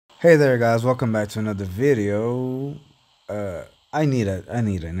Hey there guys, welcome back to another video. I need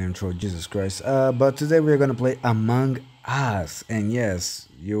an intro, Jesus Christ. But today we're gonna play Among Us. And yes,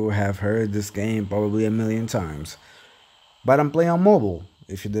 you have heard this game probably a million times. But I'm playing on mobile.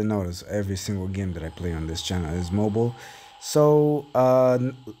 If you didn't notice, every single game that I play on this channel is mobile. So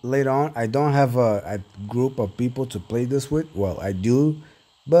later on, I don't have a group of people to play this with. Well, I do,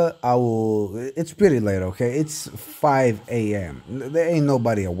 but I will. It's pretty late, okay? It's 5 a.m. There ain't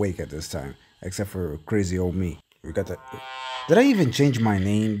nobody awake at this time except for crazy old me. We got that. Did I even change my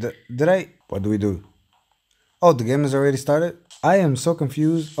name? Did I? What do we do? Oh, the game has already started. I am so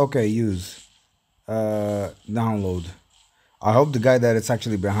confused. Okay, use. Download. I hope the guy that is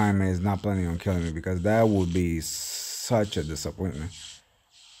actually behind me is not planning on killing me because that would be such a disappointment.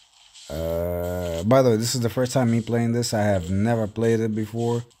 By the way, this is the first time me playing this. I have never played it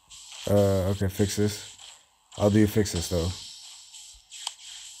before. Okay, fix this. How do you fix this though?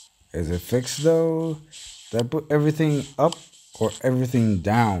 Is it fixed though? Did I put everything up or everything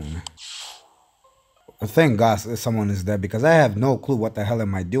down? Thank God someone is there because I have no clue what the hell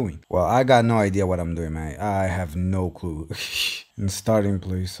am I doing. Well, I got no idea what I'm doing, man. I have no clue. In starting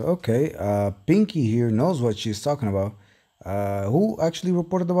place. Okay, Pinky here knows what she's talking about. Who actually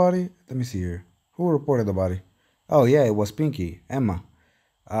reported the body? Let me see here. Who reported the body? Oh yeah, it was Pinky. Emma.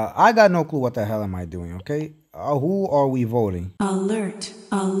 I got no clue what the hell am I doing, okay? Who are we voting? Alert,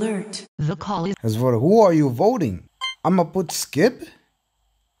 alert. The call is Let's vote. Who are you voting? I'm gonna put skip?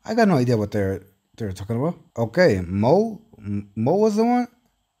 I got no idea what they're talking about. Okay, Mo was the one?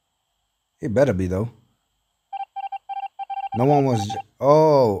 It better be though. No one was.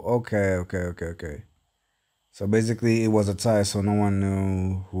 Oh, okay. So basically, it was a tie, so no one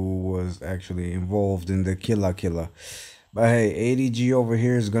knew who was actually involved in the killer. But hey, ADG over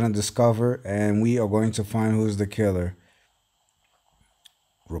here is gonna discover, and we are going to find who's the killer.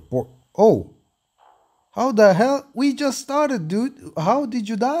 Report. Oh, how the hell? We just started, dude. How did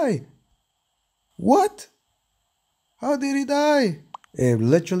you die? What? How did he die? It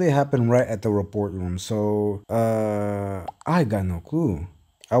literally happened right at the report room. So, I got no clue.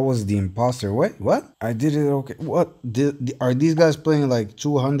 I was the imposter. Wait, what? I did it okay. What? Are these guys playing like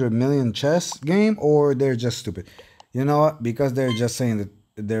 200 million chess game or they're just stupid? You know what? Because they're just saying that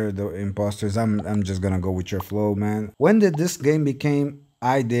they're the imposters. I'm just gonna go with your flow, man. When did this game became?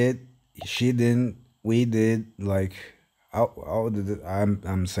 I did. She didn't. We did. Like, how did it?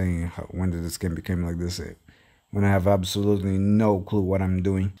 I'm saying when did this game became like this? When I have absolutely no clue what I'm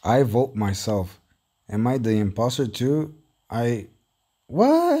doing. I vote myself. Am I the imposter too?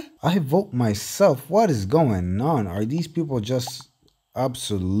 What? I vote myself. What is going on? Are these people just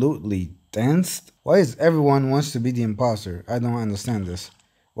absolutely tensed? Why is everyone wants to be the imposter? I don't understand this.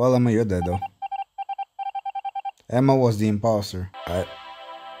 Well, Emma, you're dead though. Emma was the imposter.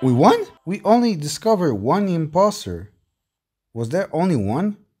 We won? We only discovered one imposter. Was there only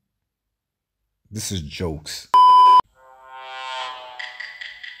one? This is jokes.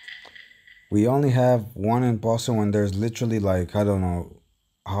 We only have one imposter when there's literally like, I don't know,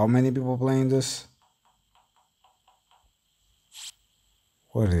 how many people playing this?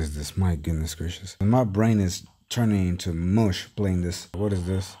 What is this? My goodness gracious. My brain is turning into mush playing this. What is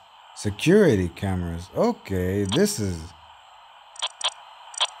this? Security cameras. Okay, this is...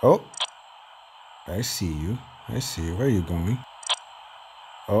 Oh, I see you. I see you. Where are you going?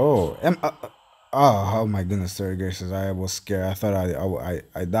 Oh, oh my goodness, sorry gracious. I was scared. I thought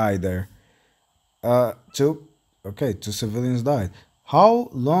I died there. Two. Okay, two civilians died. How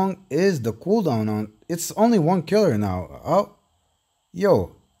long is the cooldown on? It's only one killer now. Oh,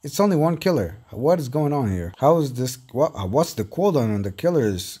 yo, it's only one killer. What is going on here? How is this? What's the cooldown on the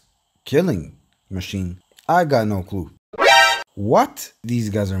killer's killing machine? I got no clue. What? These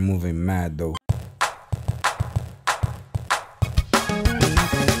guys are moving mad though.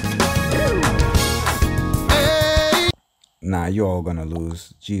 Nah, you're all gonna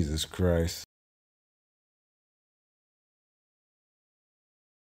lose. Jesus Christ.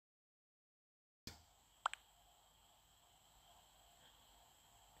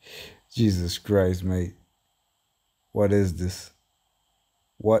 Jesus Christ, mate. What is this?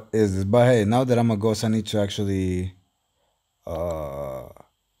 What is this? But hey, now that I'm a ghost, I need to actually... What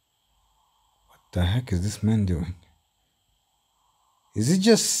the heck is this man doing? Is he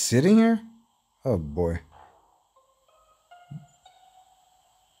just sitting here? Oh boy.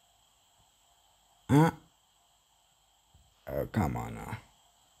 Huh? Oh, come on now.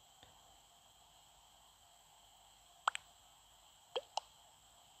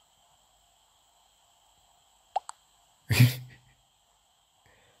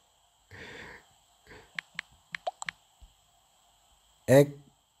 Egg.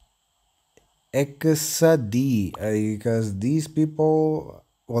 Ekasadi, because these people,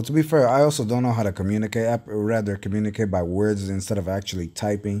 well, to be fair, I also don't know how to communicate. I rather communicate by words instead of actually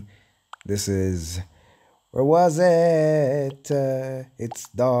typing. This is, where was it? It's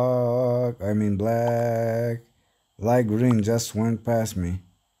dark, I mean black. Light green just went past me.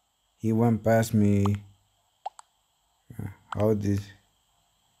 He went past me. How did...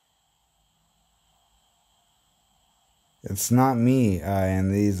 It's not me,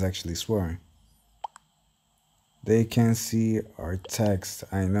 and he's actually swearing. They can see our text.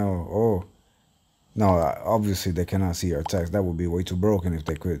 I know. Oh, no, obviously they cannot see our text. That would be way too broken if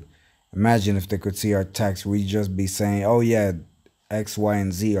they could. Imagine if they could see our text. We'd just be saying, oh yeah, X, Y,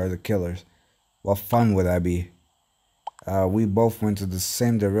 and Z are the killers. What fun would that be? We both went to the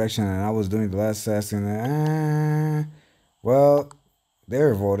same direction, and I was doing the last task, and well,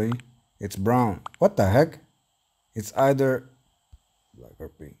 they're voting. It's brown. What the heck? It's either black or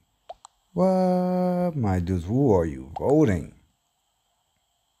pink. What, my dudes? Who are you voting?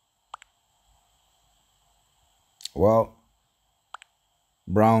 Well,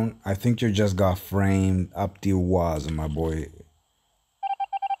 brown, I think you just got framed up the waz, my boy.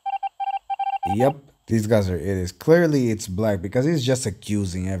 Yep, these guys are idiots. Clearly, it's black because he's just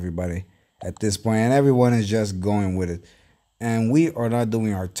accusing everybody at this point, and everyone is just going with it. And we are not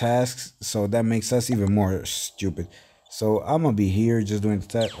doing our tasks, so that makes us even more stupid. So I'm gonna be here just doing the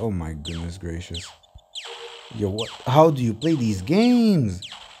task. Oh my goodness gracious. Yo, what? How do you play these games?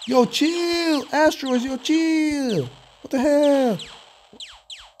 Yo, chill! Astros, yo, chill! What the hell?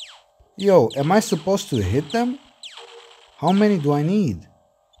 Yo, am I supposed to hit them? How many do I need?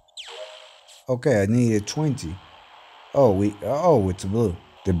 Okay, I needed 20. Oh, it's blue.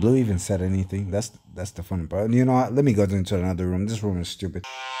 Did blue even said anything? That's the fun part. You know what? Let me go into another room. This room is stupid.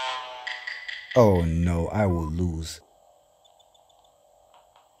 Oh no, I will lose.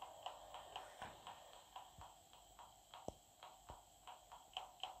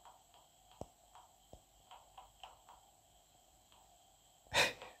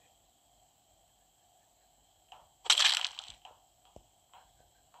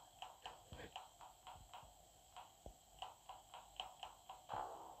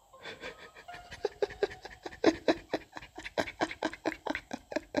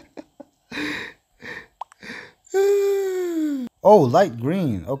 Oh, light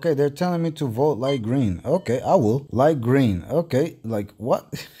green. Okay, they're telling me to vote light green. Okay, I will. Light green. Okay, like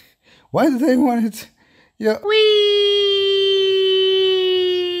what? Why do they want it? Yeah.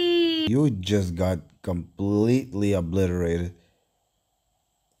 You just got completely obliterated.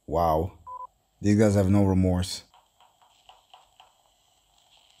 Wow. These guys have no remorse.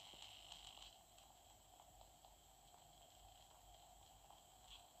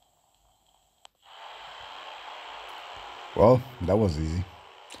 Well, that was easy.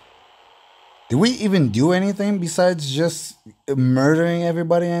 Did we even do anything besides just murdering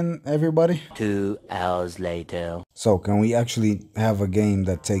everybody and everybody? 2 hours later. So, can we actually have a game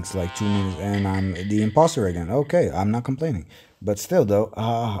that takes like 2 minutes and I'm the imposter again? Okay, I'm not complaining. But still, though,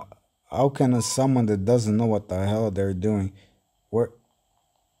 how can someone that doesn't know what the hell they're doing... Where...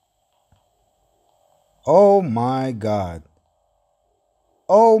 Oh my god.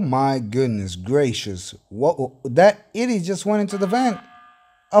 Oh my goodness gracious. What? That idiot just went into the vent.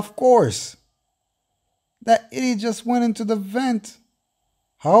 Of course. That idiot just went into the vent.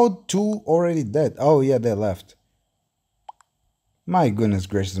 How two already dead? Oh yeah, they left. My goodness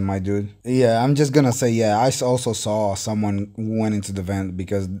gracious, my dude. Yeah, I'm just gonna say, yeah, I also saw someone went into the vent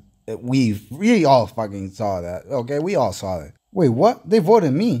because we all fucking saw that. Okay, we all saw it. Wait, what? They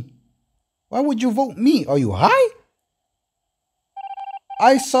voted me. Why would you vote me? Are you high?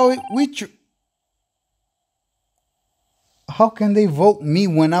 I saw it with you. How can they vote me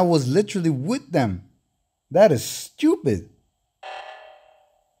when I was literally with them? That is stupid.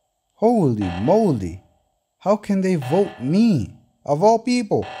 Holy moly. How can they vote me? Of all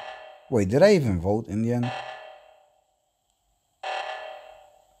people. Wait, did I even vote in the end?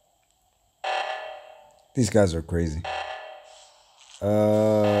 These guys are crazy.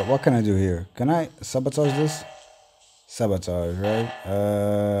 What can I do here? Can I sabotage this? Sabotage, right?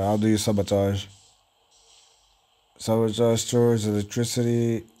 How do you sabotage? Sabotage stores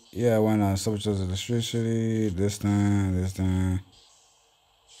electricity. Yeah, why not? Sabotage electricity. This thing, this thing.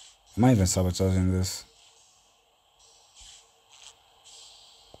 Am I even sabotaging this?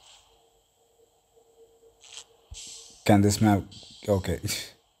 Can this map... Okay.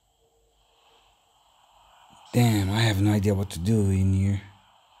 Damn, I have no idea what to do in here.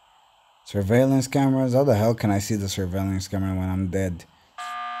 Surveillance cameras? How the hell can I see the surveillance camera when I'm dead?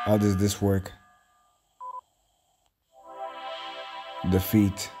 How does this work?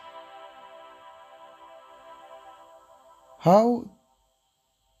 Defeat. How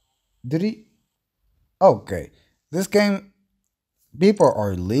did he? Okay, this game, people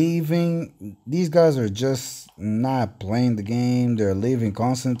are leaving. These guys are just not playing the game. They're leaving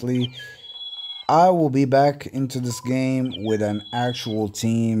constantly. I will be back into this game with an actual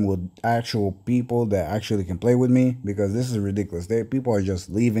team, with actual people that actually can play with me, because this is ridiculous. People are just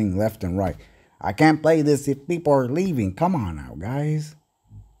leaving left and right. I can't play this if people are leaving. Come on now, guys.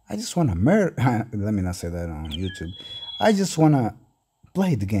 I just want to murder. Let me not say that on YouTube. I just want to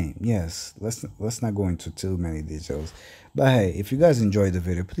play the game. Yes, let's not go into too many details. But hey, if you guys enjoyed the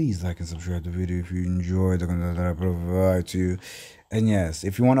video, please like and subscribe to the video if you enjoy the content that I provide to you. And yes,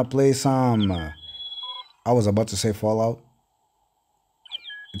 if you want to play some, I was about to say Fallout.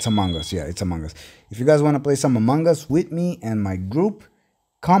 It's Among Us. Yeah, it's Among Us. If you guys want to play some Among Us with me and my group,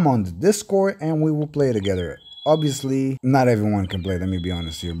 come on the Discord and we will play together. Obviously, not everyone can play, let me be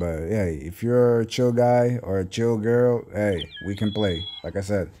honest here, but hey, if you're a chill guy or a chill girl, hey, we can play. Like I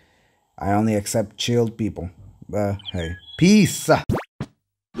said, I only accept chilled people. But hey, peace.